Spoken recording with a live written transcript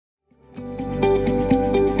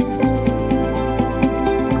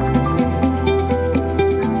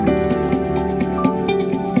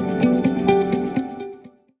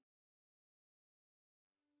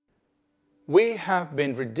we have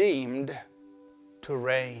been redeemed to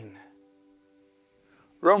reign.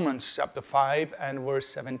 Romans chapter 5 and verse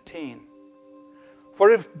 17.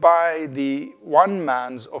 For if by the one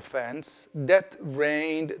man's offense death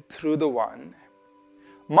reigned through the one,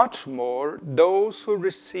 much more those who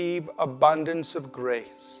receive abundance of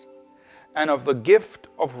grace and of the gift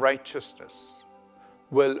of righteousness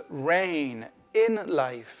will reign in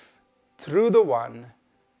life through the one,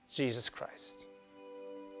 Jesus Christ.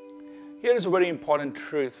 Here is a very important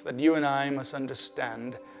truth that you and I must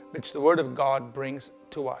understand, which the Word of God brings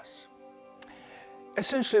to us.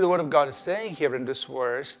 Essentially, the Word of God is saying here in this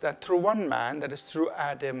verse that through one man, that is through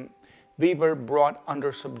Adam, we were brought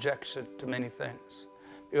under subjection to many things.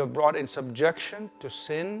 We were brought in subjection to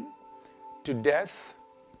sin, to death,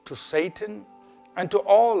 to Satan, and to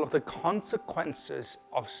all of the consequences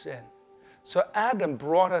of sin. So Adam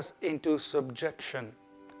brought us into subjection.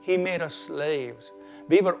 He made us slaves.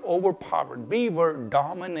 We were overpowered. We were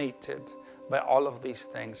dominated by all of these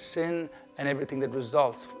things, sin and everything that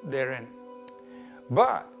results therein.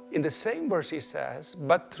 But in the same verse he says,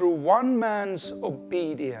 but through one man's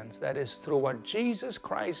obedience, that is through what Jesus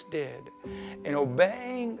Christ did in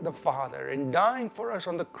obeying the Father and dying for us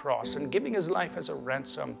on the cross and giving his life as a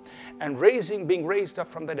ransom and being raised up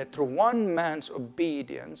from the dead, through one man's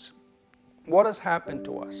obedience, what has happened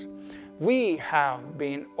to us? We have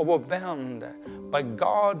been overwhelmed by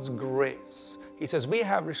God's grace. He says we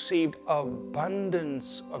have received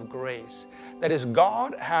abundance of grace. That is,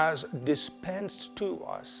 God has dispensed to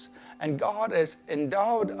us, and God has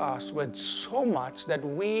endowed us with so much that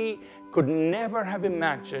we could never have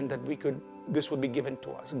imagined that this would be given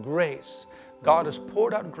to us. Grace. God has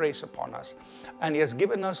poured out grace upon us, and he has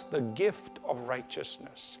given us the gift of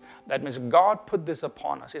righteousness. That means God put this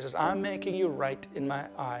upon us. He says, I'm making you right in my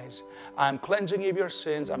eyes. I'm cleansing you of your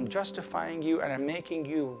sins. I'm justifying you, and I'm making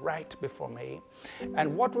you right before me.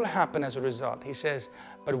 And what will happen as a result? He says,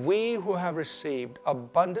 but we who have received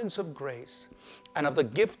abundance of grace and of the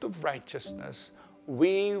gift of righteousness,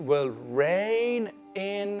 we will reign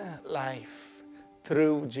in life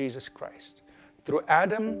through Jesus Christ. Through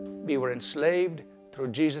Adam, we were enslaved. Through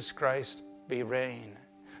Jesus Christ, we reign.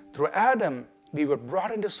 Through Adam, we were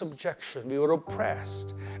brought into subjection. We were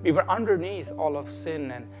oppressed. We were underneath all of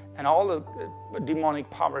sin and all the demonic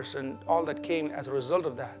powers and all that came as a result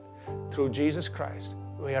of that. Through Jesus Christ,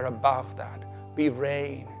 we are above that. We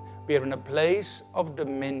reign. We are in a place of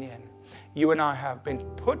dominion. You and I have been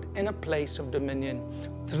put in a place of dominion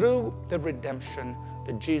through the redemption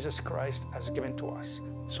that Jesus Christ has given to us.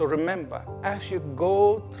 So remember, as you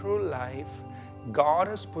go through life, God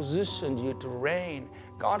has positioned you to reign.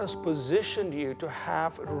 God has positioned you to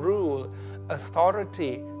have rule,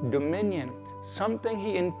 authority, dominion, something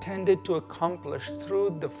he intended to accomplish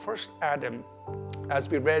through the first Adam, as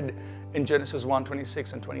we read in Genesis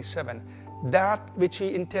 1:26 and 27. That which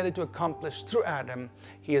he intended to accomplish through Adam,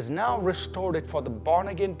 he has now restored it for the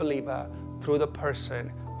born-again believer through the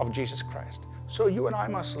person of Jesus Christ. So you and I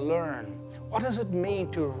must learn, what does it mean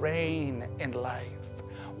to reign in life?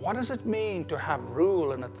 What does it mean to have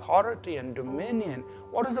rule and authority and dominion?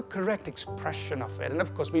 What is the correct expression of it? And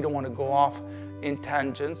of course, we don't want to go off in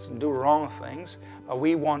tangents and do wrong things, but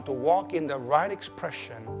we want to walk in the right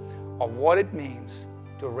expression of what it means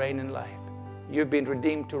to reign in life. You've been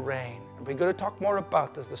redeemed to reign. And we're going to talk more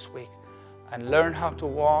about this week and learn how to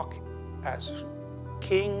walk as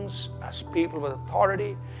kings, as people with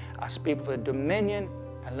authority, as people with dominion,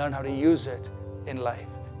 and learn how to use it in life,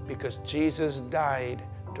 because Jesus died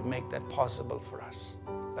to make that possible for us.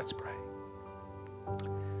 Let's pray.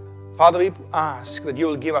 Father, we ask that you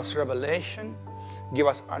will give us revelation, give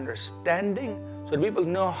us understanding, so that we will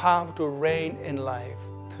know how to reign in life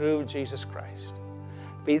through Jesus Christ.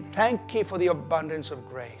 We thank you for the abundance of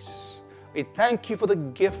grace. We thank you for the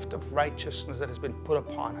gift of righteousness that has been put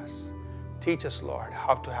upon us. Teach us, Lord,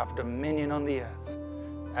 how to have dominion on the earth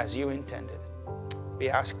as you intended. We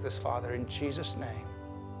ask this, Father, in Jesus' name.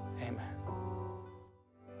 Amen.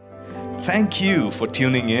 Thank you for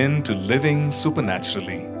tuning in to Living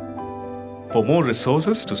Supernaturally. For more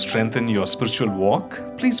resources to strengthen your spiritual walk,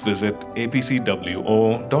 please visit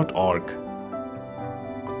apcwo.org.